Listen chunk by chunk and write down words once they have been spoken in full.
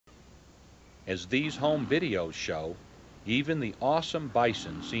As these home videos show, even the awesome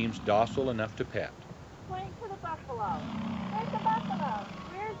bison seems docile enough to pet. Point to the buffalo. There's the buffalo.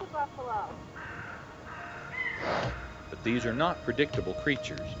 Where's the buffalo? But these are not predictable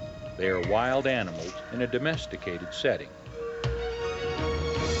creatures. They are wild animals in a domesticated setting.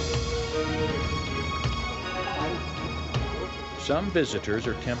 Some visitors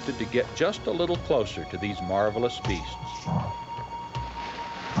are tempted to get just a little closer to these marvelous beasts.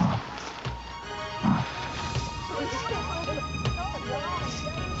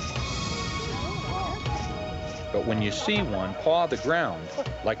 But when you see one paw the ground,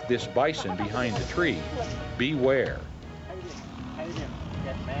 like this bison behind the tree, beware.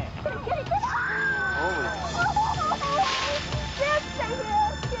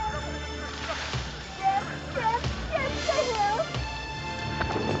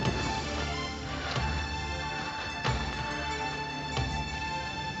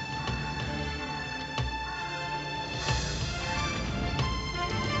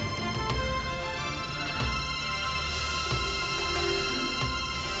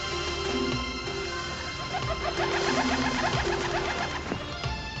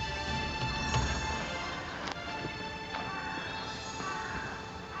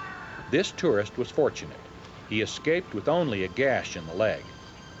 This tourist was fortunate. He escaped with only a gash in the leg.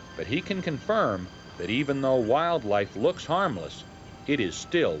 But he can confirm that even though wildlife looks harmless, it is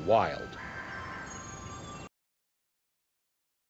still wild.